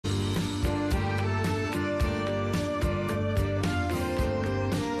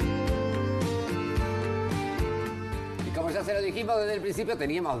ya se lo dijimos desde el principio,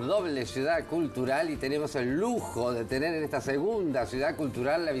 teníamos doble ciudad cultural y tenemos el lujo de tener en esta segunda ciudad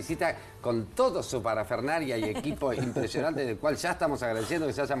cultural la visita con todo su parafernalia y equipo impresionante, del cual ya estamos agradeciendo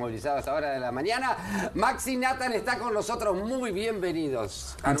que se haya movilizado a esta hora de la mañana. Maxi y Nathan está con nosotros, muy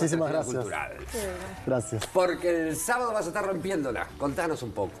bienvenidos a Muchísimas nuestra ciudad gracias. cultural. Gracias. Porque el sábado vas a estar rompiéndola, contanos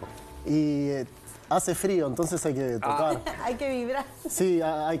un poco. Y hace frío, entonces hay que tocar. Hay que vibrar. Sí,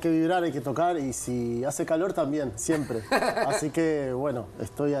 hay que vibrar, hay que tocar, y si hace calor también, siempre. Así que, bueno,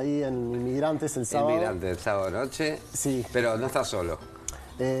 estoy ahí en Inmigrantes el sábado. Inmigrantes, el sábado noche. Sí. Pero no estás solo.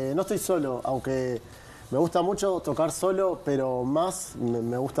 No estoy solo, aunque me gusta mucho tocar solo, pero más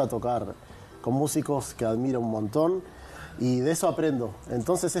me gusta tocar con músicos que admiro un montón, y de eso aprendo.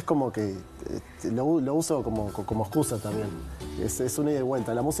 Entonces es como que lo uso como excusa también. Es una ida y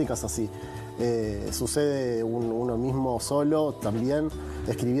vuelta, la música es así. Sucede uno mismo solo también,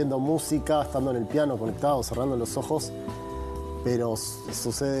 escribiendo música, estando en el piano, conectado, cerrando los ojos, pero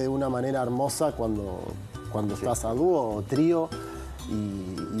sucede de una manera hermosa cuando estás a dúo o trío,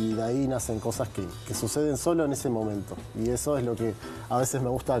 y de ahí nacen cosas que suceden solo en ese momento, y eso es lo que a veces me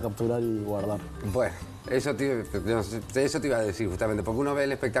gusta capturar y guardar. Bueno, eso te iba a decir justamente, porque uno ve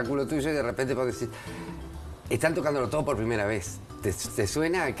el espectáculo tuyo y de repente puede decir, están tocándolo todo por primera vez. ¿Te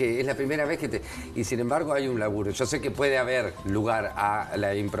suena que es la primera vez que te...? Y sin embargo hay un laburo. Yo sé que puede haber lugar a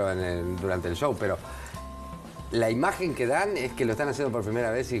la impro durante el show, pero la imagen que dan es que lo están haciendo por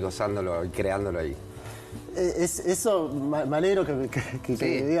primera vez y gozándolo y creándolo ahí. Eso, me alegro que me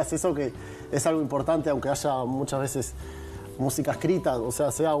digas eso, que es algo importante, aunque haya muchas veces música escrita, o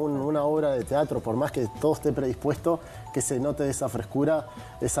sea una obra de teatro, por más que todo esté predispuesto, que se note esa frescura,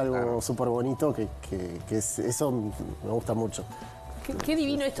 es algo súper bonito, eso me gusta mucho. Qué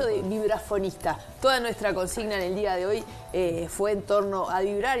divino esto de vibrafonista. Toda nuestra consigna en el día de hoy fue en torno a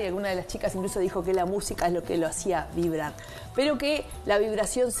vibrar, y alguna de las chicas incluso dijo que la música es lo que lo hacía vibrar. Pero que la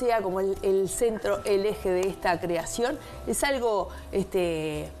vibración sea como el centro, el eje de esta creación, es algo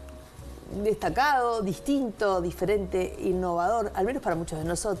destacado, distinto, diferente, innovador, al menos para muchos de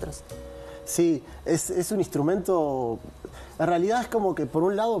nosotros. Sí, es un instrumento, en realidad es como que por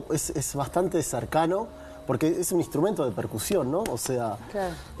un lado es bastante cercano, porque es un instrumento de percusión, ¿no? O sea,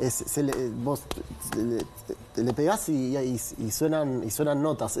 claro, vos le pegás y suenan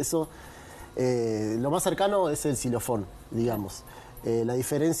notas. Eso, lo más cercano es el xilofón, digamos. La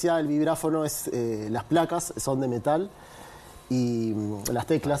diferencia, el vibráfono es, las placas son de metal, y las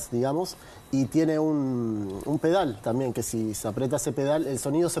teclas, digamos, y tiene un pedal también, que si se aprieta ese pedal, el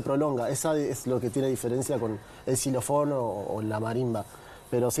sonido se prolonga. Esa es lo que tiene diferencia con el xilofón o la marimba.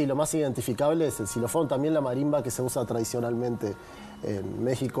 Pero sí, lo más identificable es el xilofón, también la marimba, que se usa tradicionalmente en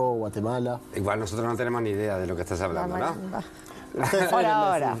México, Guatemala. Igual nosotros no tenemos ni idea de lo que estás hablando, ¿no? Por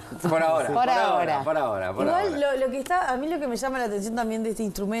ahora. Por ahora. Por ahora. Por ahora. Igual lo que está, a mí lo que me llama la atención también de este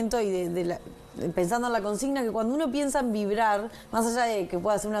instrumento y pensando en la consigna, que cuando uno piensa en vibrar, más allá de que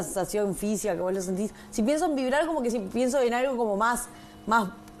pueda ser una sensación física, que vos lo sentís, si pienso en vibrar, como que si pienso en algo como más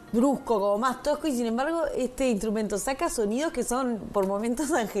brusco, como más tosco, y sin embargo este instrumento saca sonidos que son por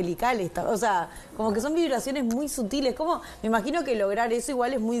momentos angelicales, o sea, como que son vibraciones muy sutiles. Como me imagino que lograr eso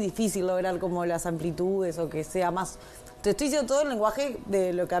igual es muy difícil, lograr como las amplitudes o que sea más... Te estoy diciendo todo el lenguaje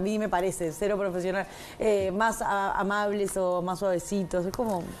de lo que a mí me parece, cero profesional, más amables o más suavecitos, es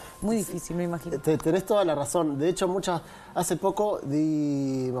como muy difícil, me imagino. Tenés toda la razón. De hecho, hace poco,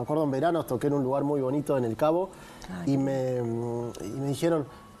 me acuerdo en verano, toqué en un lugar muy bonito en El Cabo. Ay, y me dijeron,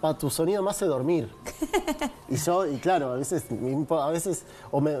 tu sonido me hace dormir. Y claro, a veces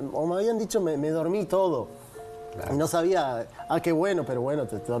o me habían dicho, me dormí todo. Claro. Y no sabía, qué bueno, pero bueno,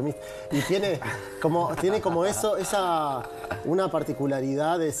 te dormiste. Y tiene como eso, una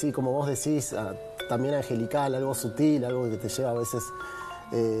particularidad de, sí, como vos decís, también angelical, algo sutil, algo que te lleva a veces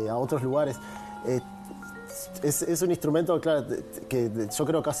a otros lugares. Es un instrumento, claro, que yo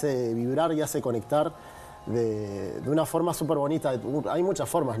creo que hace vibrar y hace conectar de una forma súper bonita. Hay muchas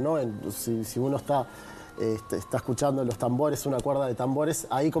formas, ¿no? Si uno está escuchando los tambores, una cuerda de tambores,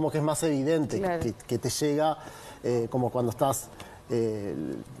 ahí como que es más evidente, claro, que te llega, como cuando estás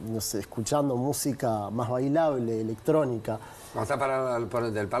no sé, escuchando música más bailable, electrónica. Cuando estás por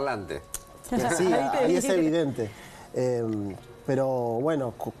el del parlante. Sí, ahí es evidente. Pero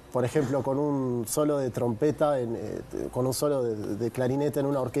bueno, por ejemplo, con un solo de trompeta, con un solo de clarinete en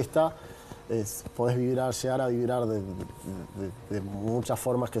una orquesta, podés llegar a vibrar de muchas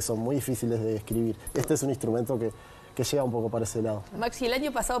formas que son muy difíciles de describir. Este es un instrumento que llega un poco para ese lado. Maxi, el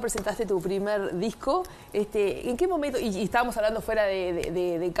año pasado presentaste tu primer disco. ¿En qué momento, y estábamos hablando fuera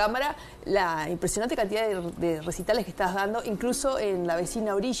de cámara, la impresionante cantidad de recitales que estás dando, incluso en la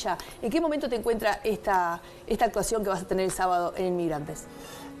vecina orilla? ¿En qué momento te encuentra esta actuación que vas a tener el sábado en Inmigrantes?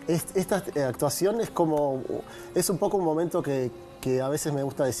 Esta actuación es un poco un momento que a veces me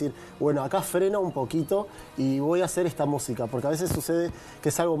gusta decir, bueno, acá freno un poquito y voy a hacer esta música, porque a veces sucede que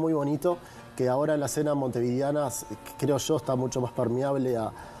es algo muy bonito, que ahora en la escena montevideana, creo yo, está mucho más permeable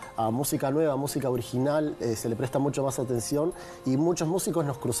a música nueva, a música original, se le presta mucho más atención y muchos músicos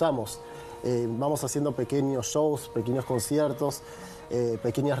nos cruzamos. Vamos haciendo pequeños shows, pequeños conciertos,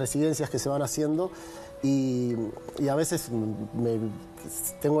 pequeñas residencias que se van haciendo y a veces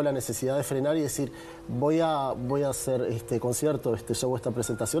tengo la necesidad de frenar y decir, voy a hacer este concierto, este show, esta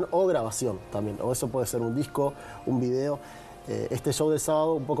presentación o grabación también, o eso puede ser un disco, un video. Este show del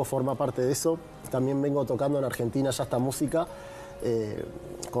sábado un poco forma parte de eso. También vengo tocando en Argentina ya esta música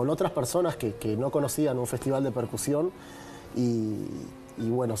con otras personas que no conocían un festival de percusión y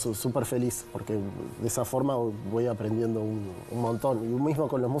bueno, súper feliz porque de esa forma voy aprendiendo un montón. Y mismo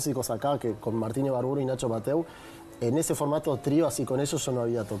con los músicos acá, que con Martín Ibarburu y Nacho Mateu, en ese formato trío, así con ellos yo no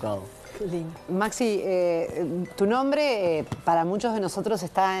había tocado. Qué lindo. Maxi, tu nombre para muchos de nosotros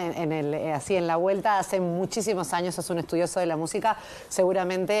está así en la vuelta. Hace muchísimos años sos un estudioso de la música.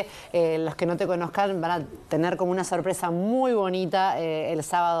 Seguramente los que no te conozcan van a tener como una sorpresa muy bonita el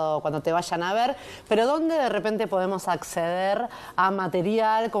sábado cuando te vayan a ver. Pero ¿dónde de repente podemos acceder a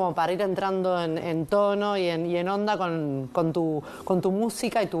material como para ir entrando en tono y en onda con tu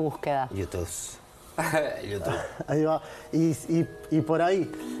música y tu búsqueda? YouTube. YouTube. Ahí va. Y por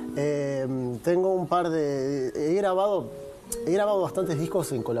ahí tengo un par de... He grabado bastantes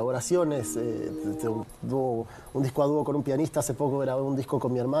discos en colaboraciones. Un disco a dúo con un pianista. Hace poco grabé un disco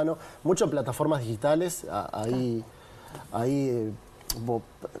con mi hermano. Mucho en plataformas digitales. Ahí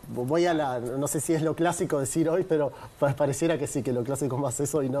voy a la... No sé si es lo clásico decir hoy, pero pareciera que sí, que lo clásico es más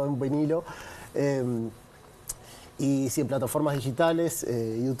eso y no en vinilo. Y sí, en plataformas digitales,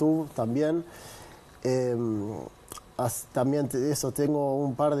 YouTube también. También tengo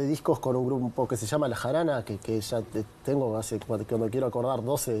un par de discos con un grupo que se llama La Jarana, que ya tengo hace, cuando quiero acordar,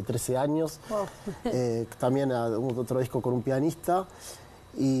 12, 13 años. Wow. También otro disco con un pianista.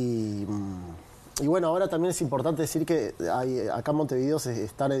 Y bueno, ahora también es importante decir que acá en Montevideo se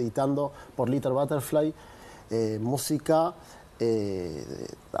están editando por Little Butterfly música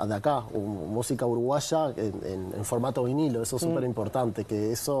de acá, música uruguaya en formato vinilo. Eso es súper importante,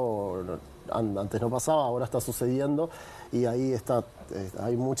 que eso antes no pasaba, ahora está sucediendo y ahí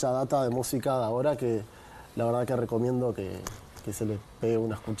hay mucha data de música de ahora que la verdad que recomiendo que se le pegue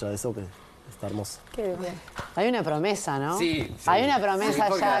una escucha de eso, que está hermoso. Qué bien. Hay una promesa, ¿no? Sí. Hay una promesa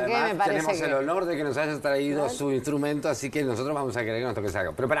ya que me parece tenemos el honor de que nos hayas traído su instrumento, así que nosotros vamos a querer que nos toques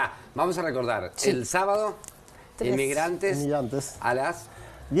algo. Pero pará, vamos a recordar, el sábado, Inmigrantes, a las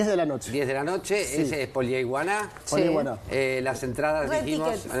 10 de la noche. 10 de la noche, sí. Ese es Poliaiguaná. Sí. Poliaiguaná. Las entradas Red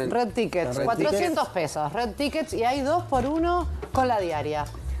dijimos... Tickets. Red Tickets, Red 400 pesos. Red Tickets y hay 2 por 1 con la diaria.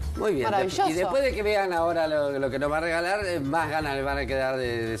 Muy bien. Maravilloso. Y después de que vean ahora lo que nos va a regalar, más ganas le van a quedar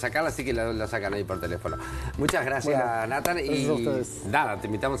de sacarla, así que lo sacan ahí por teléfono. Muchas gracias, Nathan. Y nada, te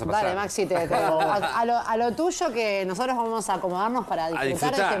invitamos a pasar. Dale, Maxi, a lo tuyo, que nosotros vamos a acomodarnos para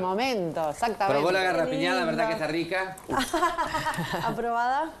disfrutar de este momento. Exactamente. Probó la garrapiñada, ¿verdad que está rica?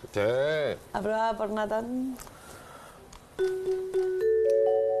 ¿Aprobada? Sí. Aprobada por Nathan.